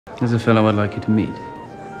There's a fellow I'd like you to meet.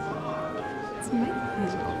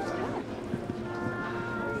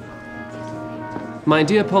 My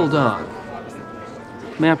dear Poldark,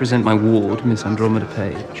 may I present my ward, Miss Andromeda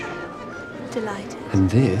Page? Delighted. And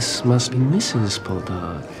this must be Mrs.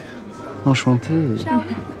 Poldark. Enchanté.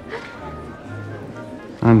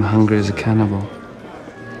 I'm hungry as a cannibal.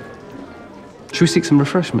 Should we seek some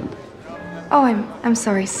refreshment? Oh, I'm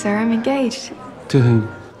sorry, sir. I'm engaged. To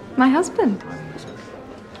whom? My husband.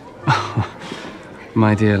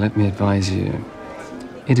 My dear, let me advise you.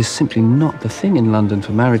 It is simply not the thing in London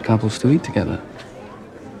for married couples to eat together.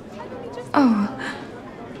 Oh,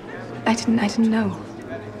 I didn't know.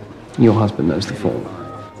 Your husband knows the form.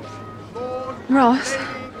 Ross,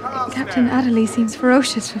 Captain Adderley seems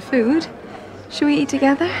ferocious for food. Should we eat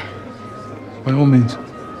together? By all means.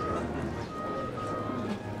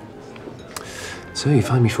 So you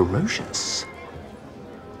find me ferocious?